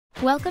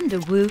Welcome to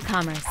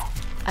WooCommerce,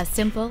 a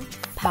simple,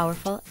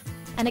 powerful,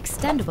 and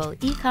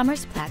extendable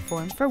e-commerce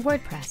platform for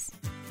WordPress.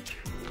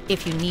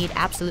 If you need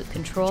absolute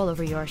control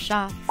over your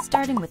shop,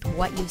 starting with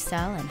what you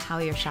sell and how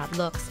your shop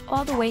looks,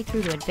 all the way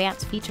through to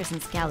advanced features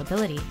and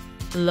scalability,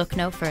 look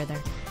no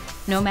further.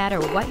 No matter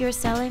what you're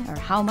selling or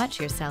how much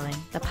you're selling,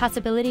 the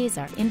possibilities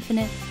are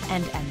infinite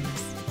and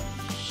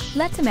endless.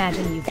 Let's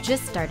imagine you've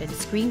just started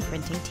screen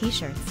printing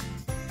t-shirts.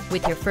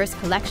 With your first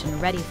collection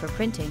ready for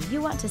printing,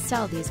 you want to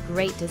sell these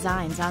great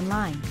designs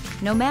online.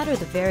 No matter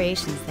the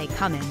variations they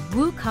come in,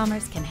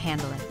 WooCommerce can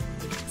handle it.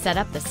 Set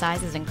up the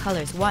sizes and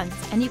colors once,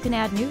 and you can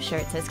add new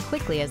shirts as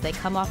quickly as they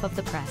come off of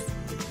the press.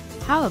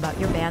 How about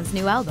your band's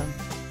new album?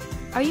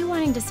 Are you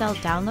wanting to sell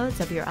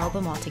downloads of your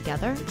album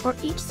altogether, or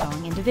each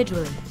song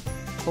individually?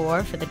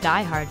 Or for the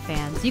die-hard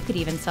fans, you could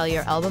even sell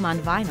your album on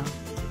vinyl.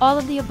 All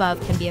of the above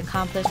can be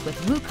accomplished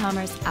with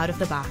WooCommerce out of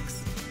the box.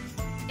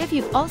 If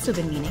you've also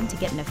been meaning to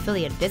get an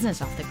affiliate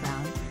business off the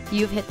ground,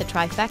 you've hit the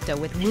trifecta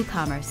with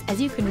WooCommerce,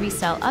 as you can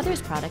resell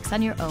others' products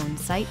on your own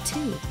site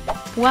too.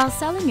 While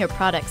selling your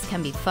products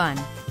can be fun,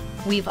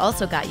 we've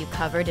also got you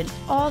covered in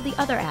all the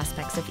other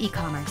aspects of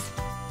e-commerce.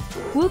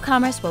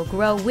 WooCommerce will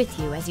grow with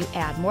you as you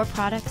add more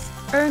products,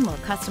 earn more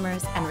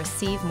customers, and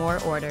receive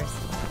more orders.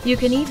 You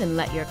can even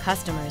let your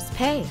customers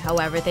pay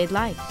however they'd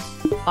like.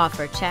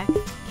 Offer check,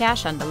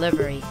 cash on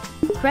delivery,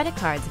 credit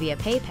cards via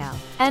PayPal,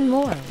 and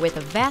more, with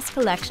a vast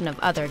collection of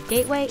other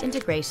gateway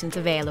integrations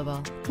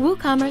available.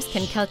 WooCommerce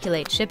can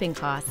calculate shipping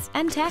costs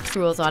and tax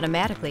rules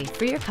automatically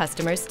for your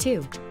customers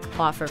too.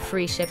 Offer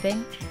free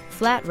shipping,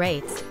 flat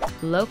rates,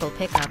 local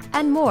pickup,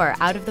 and more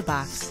out of the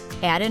box.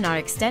 Add in our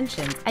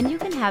extensions and you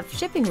can have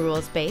shipping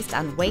rules based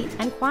on weight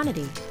and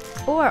quantity,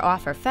 or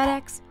offer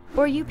FedEx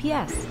or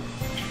UPS.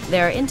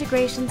 There are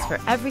integrations for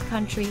every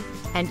country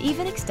and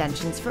even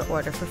extensions for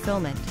order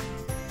fulfillment.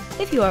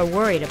 If you are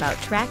worried about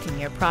tracking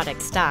your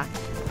product stock,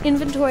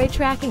 inventory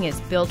tracking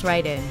is built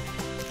right in.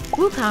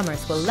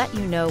 WooCommerce will let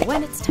you know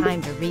when it's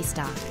time to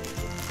restock.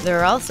 There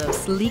are also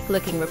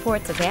sleek-looking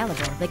reports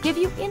available that give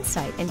you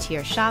insight into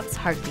your shop's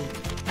heartbeat.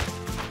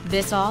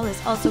 This all is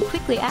also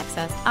quickly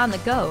accessed on the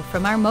go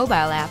from our mobile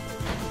app.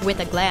 With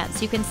a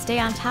glance, you can stay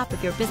on top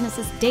of your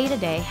business's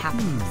day-to-day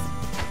happenings.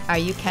 Are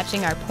you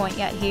catching our point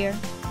yet here?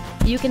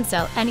 You can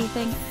sell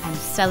anything and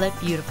sell it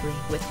beautifully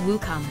with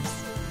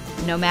WooCommerce.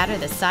 No matter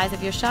the size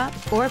of your shop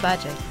or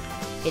budget,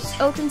 it's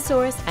open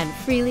source and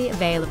freely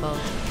available.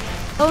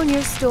 Own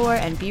your store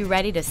and be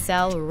ready to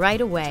sell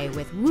right away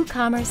with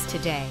WooCommerce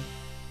today.